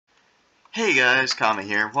Hey guys, Kami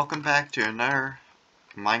here. Welcome back to another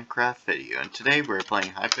Minecraft video, and today we're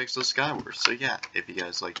playing Hypixel Skywars. So yeah, if you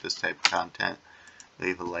guys like this type of content,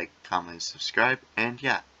 leave a like, comment, and subscribe. And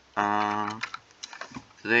yeah,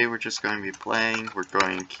 today we're just going to be playing. We're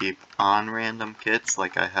going to keep on random kits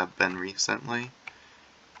like I have been recently,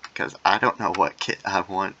 because I don't know what kit I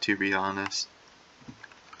want, to be honest.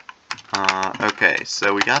 Okay,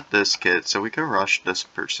 so we got this kit, so we can rush this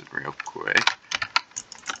person real quick.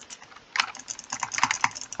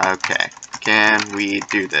 Okay, can we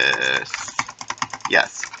do this?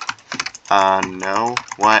 Yes. No.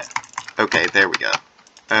 What? Okay, there we go.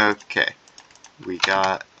 Okay. We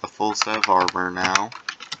got a full set of armor now.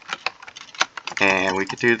 And we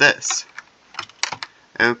could do this.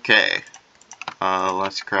 Okay.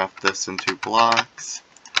 Let's craft this into blocks.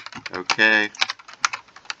 Okay.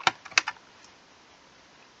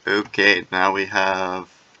 Okay, now we have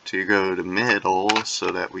to go to middle so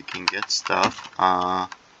that we can get stuff.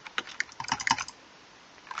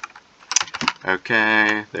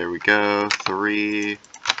 Okay, there we go. 3.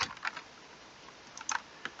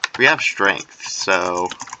 We have strength, so...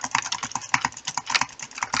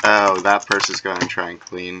 Oh, that person's going to try and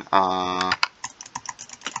clean.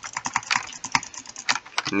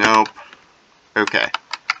 Nope. Okay.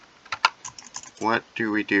 What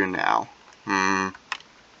do we do now? I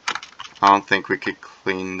don't think we could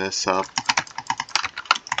clean this up.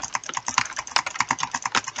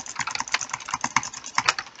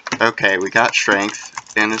 Okay, we got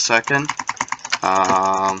strength in a second.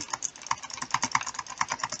 I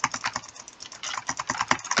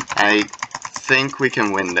think we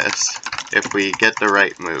can win this if we get the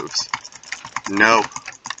right moves. Nope.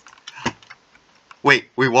 Wait,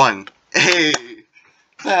 we won. Hey!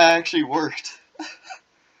 That actually worked.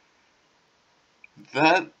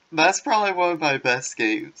 That's probably one of my best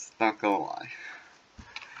games, not gonna lie.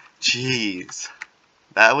 Jeez.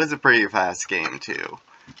 That was a pretty fast game too.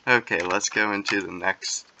 Okay, let's go into the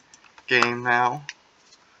next game now.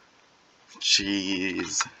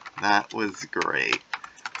 Jeez, that was great.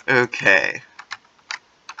 Okay.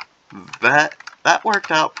 That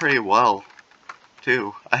worked out pretty well,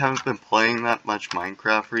 too. I haven't been playing that much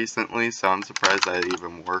Minecraft recently, so I'm surprised that it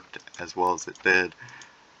even worked as well as it did.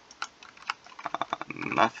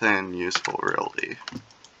 Nothing useful, really.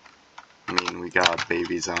 I mean, we got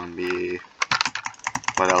baby zombie.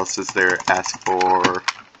 What else is there? Ask for...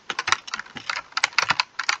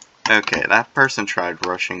 Okay, that person tried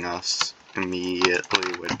rushing us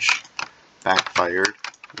immediately, which backfired,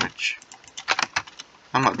 which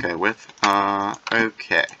I'm okay with.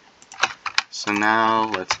 Okay. So now,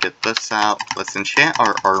 let's get this out. Let's enchant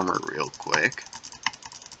our armor real quick.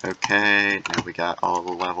 Okay, now we got all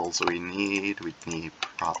the levels we need. We need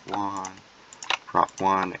prop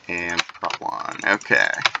 1, and prop 1. Okay.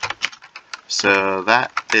 So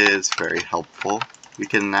that is very helpful. We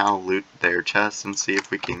can now loot their chests and see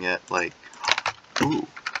if we can get, like... Ooh,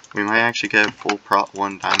 we might actually get a full prop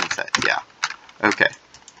 1 diamond set. Yeah. Okay.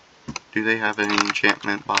 Do they have any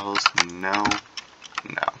enchantment bottles? No.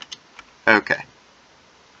 No. Okay.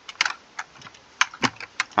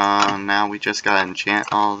 Now we just gotta enchant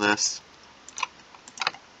all this.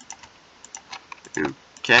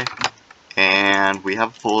 Okay. And we have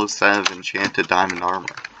a full set of enchanted diamond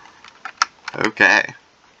armor. Okay.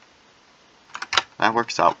 That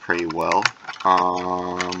works out pretty well.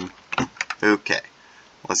 Okay.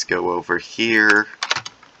 Let's go over here.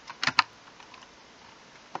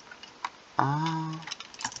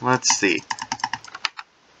 Let's see.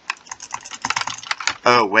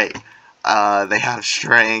 Oh, wait. They have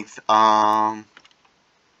strength.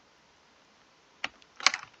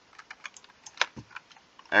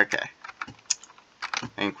 Okay. I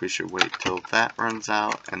think we should wait till that runs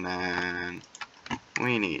out, and then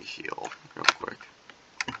we need heal real quick.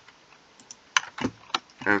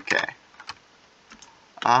 Okay.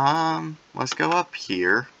 Let's go up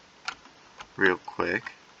here real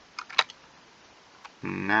quick.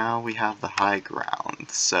 Now we have the high ground,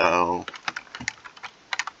 so...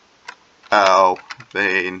 Oh,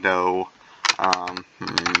 they know.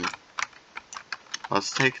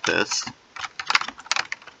 Let's take this.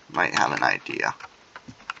 Might have an idea.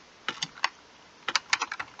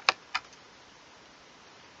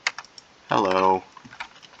 Hello.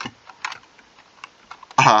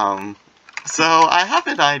 So I have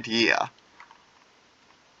an idea.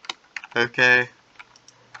 Okay.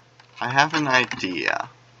 I have an idea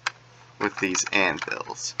with these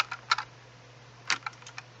anvils.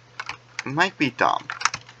 It might be dumb,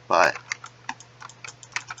 but...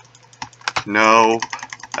 No.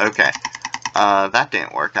 Okay. That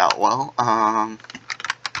didn't work out well.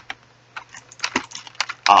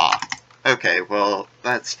 Okay, well,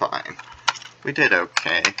 that's fine. We did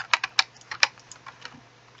okay.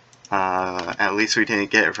 At least we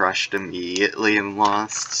didn't get rushed immediately and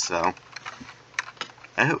lost, so...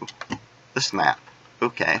 Oh, this map.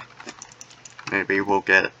 Okay. Maybe we'll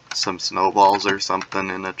get some snowballs or something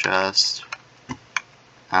in a chest.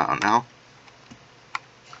 I don't know.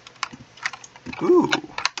 Ooh.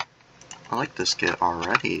 I like this kit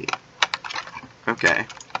already. Okay.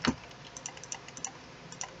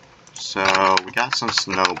 So, we got some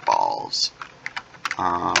snowballs.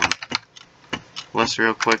 Let's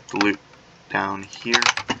real quick loot down here.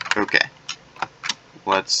 Okay.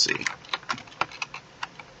 Let's see.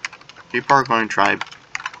 People are going to try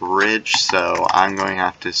bridge, so I'm going to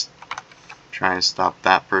have to try and stop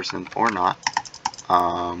that person or not.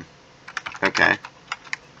 Okay.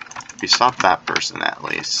 We stopped that person at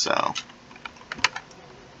least, so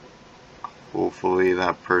hopefully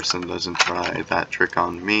that person doesn't try that trick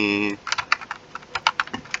on me.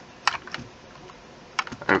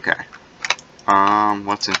 Okay.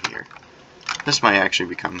 What's in here? This might actually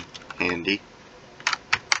become handy.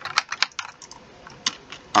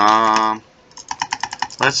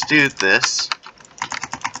 Let's do this.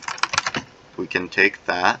 We can take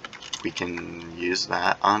that. We can use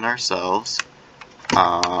that on ourselves.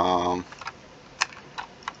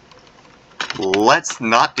 Let's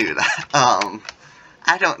not do that.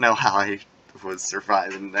 I don't know how I would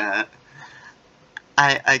survive in that.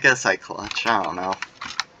 I guess I clutch. I don't know.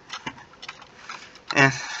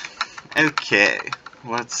 Okay.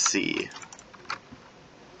 Let's see.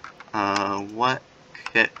 What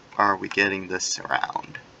kit are we getting this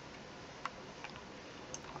round?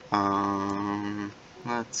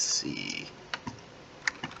 Let's see.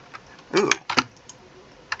 Ooh.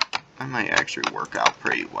 That might actually work out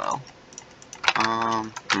pretty well.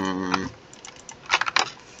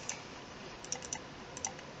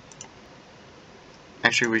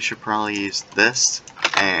 Actually, we should probably use this,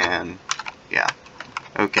 and yeah.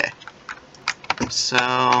 Okay.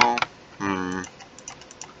 So,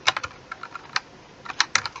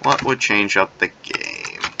 what would change up the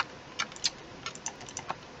game?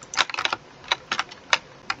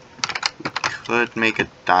 We could make a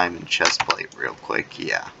diamond chest plate real quick,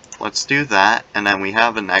 yeah. Let's do that, and then we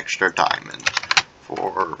have an extra diamond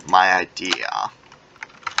for my idea.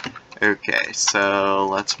 Okay, so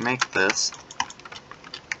let's make this.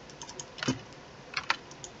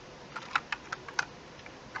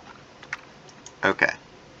 Okay,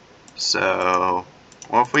 so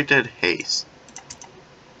what if we did haste?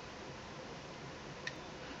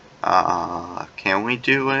 Can we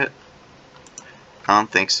do it? I don't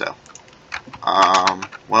think so.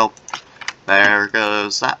 Well, there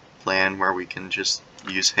goes that plan where we can just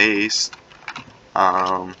use haste.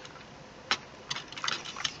 Yeah,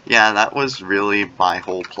 that was really my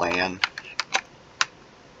whole plan.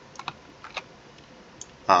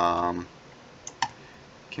 Can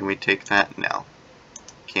we take that? No.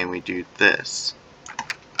 Can we do this?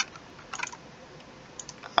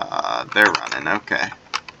 They're running, okay.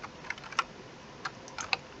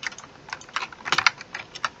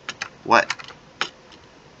 What?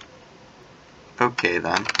 Okay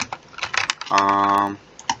then. I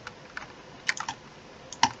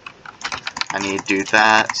need to do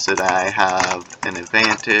that so that I have an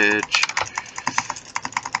advantage.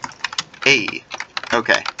 Hey!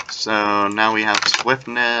 Okay, so now we have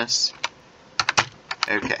swiftness.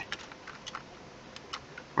 Okay.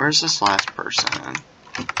 Where's this last person?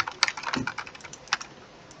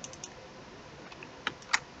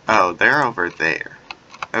 Oh, they're over there.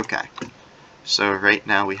 Okay. So right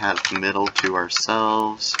now we have the middle to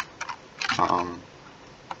ourselves.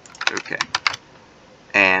 Okay.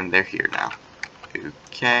 And they're here now.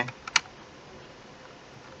 Okay.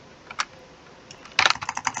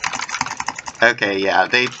 Okay, yeah,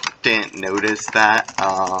 they didn't notice that.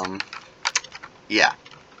 Yeah.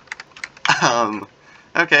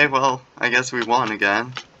 Okay, well, I guess we won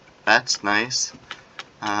again. That's nice.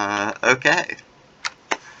 Okay.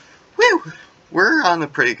 Woo! We're on a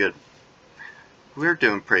pretty good... We're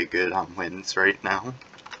doing pretty good on wins right now.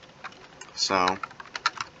 So...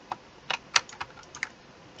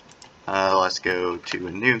 let's go to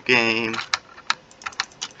a new game.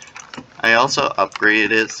 I also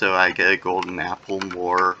upgraded it so I get a golden apple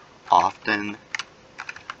more often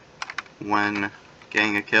when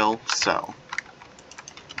getting a kill, so...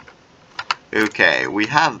 Okay, we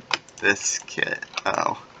have this kit.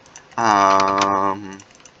 Oh.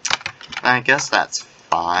 I guess that's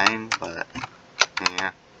fine, but...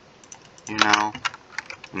 Yeah. You know,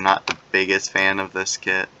 I'm not the biggest fan of this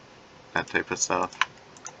kit. That type of stuff.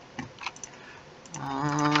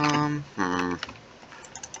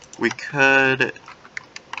 we could...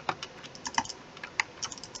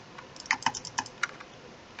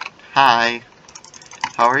 Hi.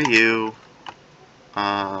 How are you?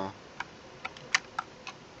 Oh.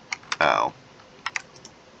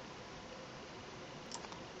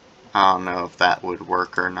 I don't know if that would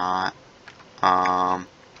work or not. Oh,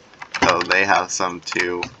 they have some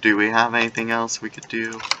too. Do we have anything else we could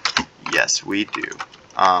do? Yes, we do.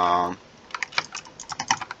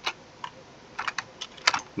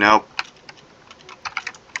 Nope.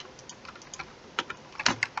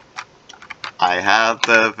 I have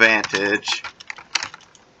the advantage.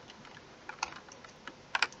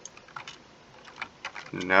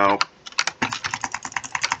 Nope.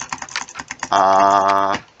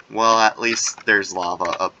 Well, at least there's lava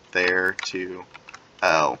up there, too.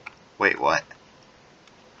 Oh, wait, what?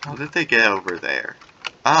 How did they get over there?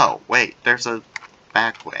 Oh, wait, there's a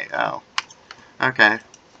back way. Oh. Okay.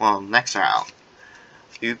 Well, next round.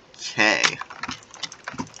 Okay.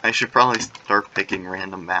 I should probably start picking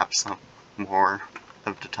random maps more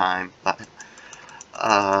of the time, but...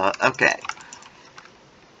 okay.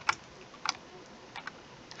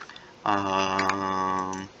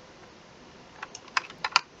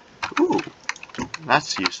 Ooh,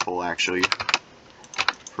 that's useful actually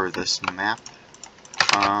for this map.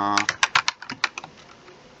 Oh,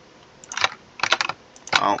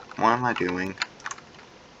 what am I doing?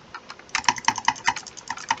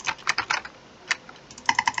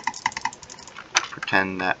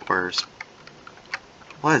 Pretend that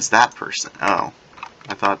what is that person? Oh,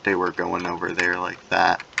 I thought they were going over there like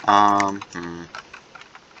that.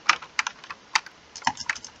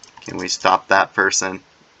 Can we stop that person?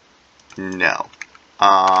 No.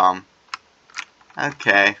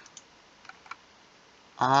 Okay.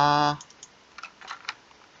 I'm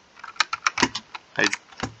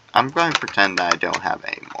going to pretend that I don't have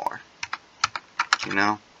any more. You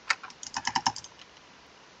know?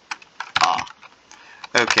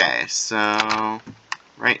 Okay, so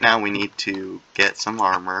right now we need to get some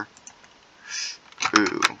armor.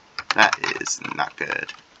 Ooh, that is not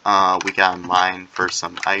good. We gotta mine for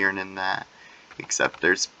some iron in that. Except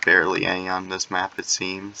there's barely any on this map, it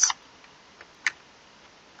seems.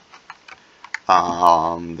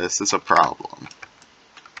 This is a problem.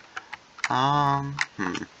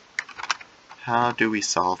 How do we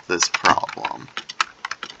solve this problem?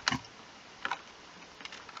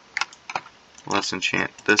 Let's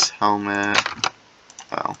enchant this helmet.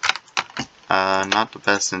 Oh. Not the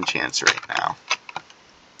best enchants right now.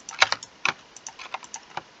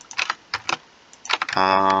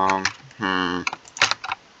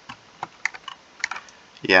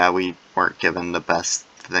 Yeah, we weren't given the best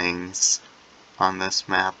things on this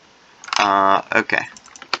map. Okay.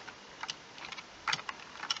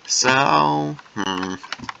 So,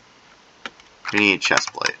 we need a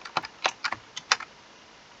chest plate.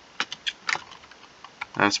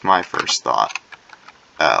 That's my first thought.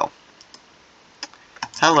 Oh.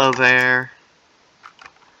 Hello there.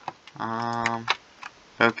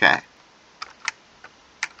 Okay.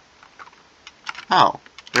 Oh,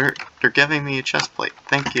 they're giving me a chest plate.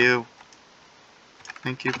 Thank you.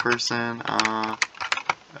 Thank you, person.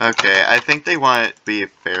 Okay, I think they want it to be a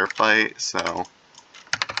fair fight, so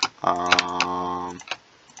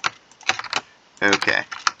okay.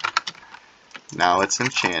 Now it's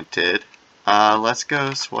enchanted. Let's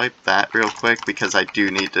go swipe that real quick because I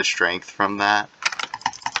do need the strength from that.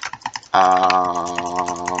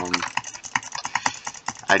 I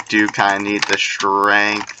do kind of need the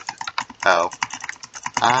strength. Oh.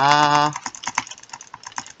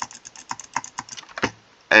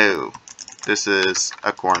 Oh. This is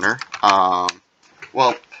a corner.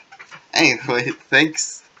 Well, anyway,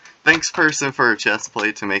 thanks person for a chest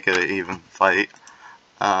plate to make it an even fight.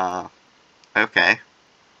 Okay.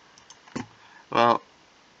 Well,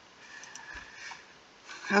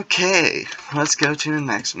 okay, let's go to the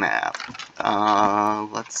next map.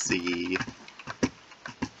 Let's see.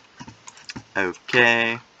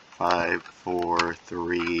 Okay, 5, 4,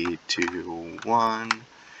 3, 2, 1,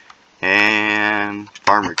 and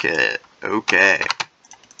farmer kit. Okay.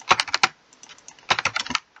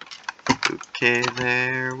 Okay,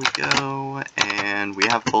 there we go, and we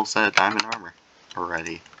have full set of diamond armor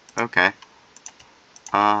already. Okay.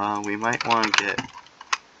 We might want to get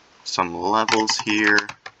some levels here.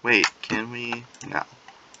 Wait, can we? No.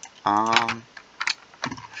 I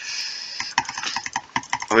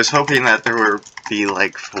was hoping that there would be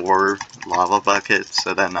like 4 lava buckets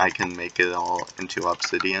so then I can make it all into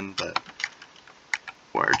obsidian, but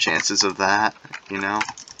what are chances of that, you know?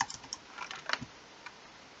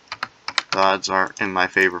 The odds aren't in my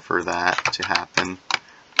favor for that to happen.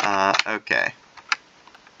 Okay.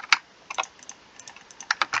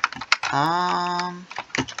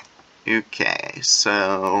 Okay,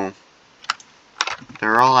 so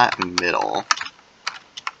they're all at middle.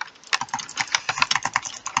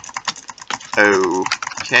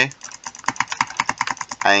 Okay.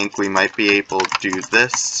 I think we might be able to do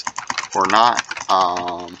this or not.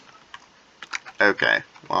 Okay,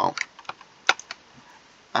 well.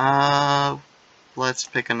 Let's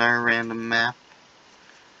pick another random map.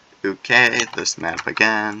 Okay, this map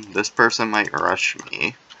again. This person might rush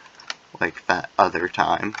me like that other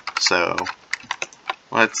time. So,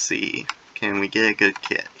 let's see. Can we get a good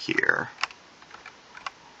kit here?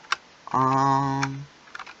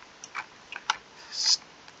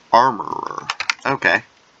 Armorer. Okay.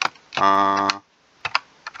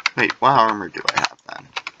 Wait, what armor do I have then?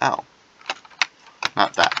 Oh.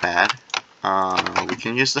 Not that bad. We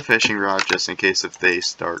can use the fishing rod just in case if they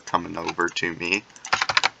start coming over to me.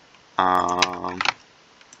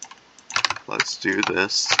 Let's do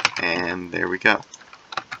this, and there we go.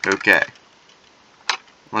 Okay.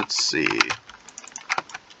 Let's see.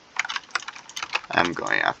 I'm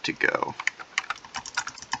going to have to go.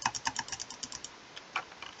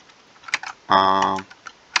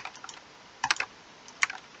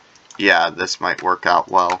 Yeah, this might work out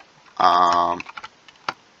well. I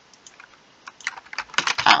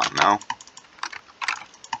don't know.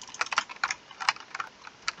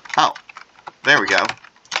 Oh, there we go.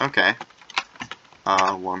 Okay.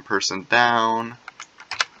 One person down.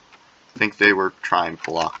 I think they were trying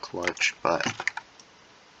block clutch, but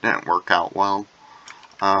didn't work out well.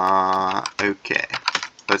 Okay.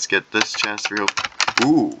 Let's get this chest real...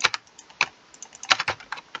 Ooh!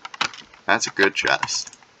 That's a good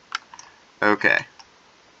chest. Okay.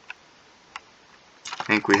 I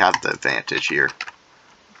think we have the advantage here.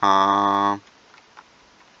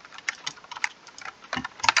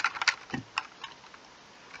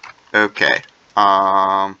 Okay.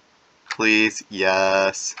 Please,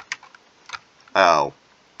 yes. Oh.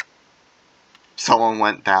 Someone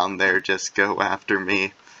went down there, just go after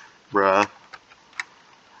me. Bruh.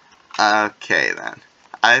 Okay, then.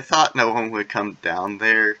 I thought no one would come down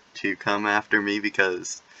there to come after me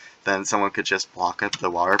because then someone could just block up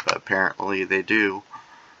the water, but apparently they do.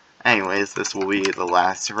 Anyways, this will be the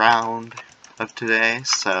last round of today,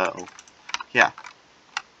 so yeah.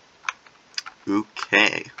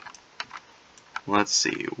 Okay. Let's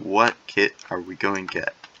see, what kit are we going to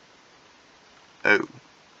get? Oh.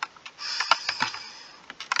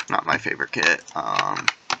 Not my favorite kit,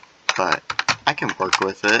 but I can work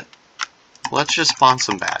with it. Let's just spawn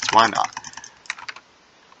some bats, why not?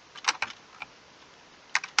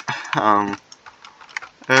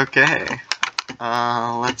 Okay.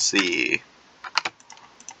 Let's see.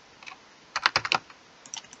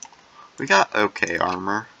 We got okay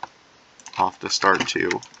armor. Off the start too.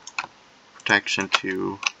 Protection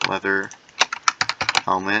 2, leather,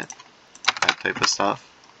 helmet, that type of stuff.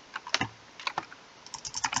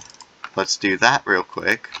 Let's do that real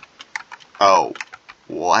quick. Oh,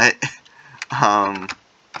 what?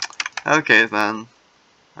 Okay then.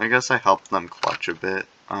 I guess I helped them clutch a bit.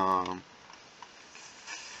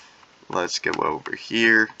 Let's go over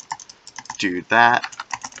here. Do that.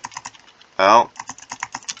 Oh.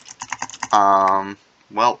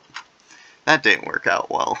 Well, that didn't work out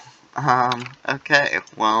well. Okay,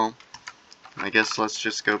 well, I guess let's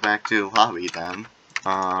just go back to the lobby then.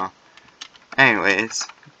 Anyways,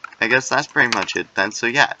 I guess that's pretty much it then. So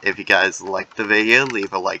yeah, if you guys liked the video,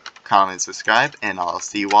 leave a like, comment, subscribe, and I'll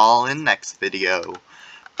see you all in the next video.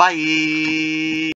 Bye!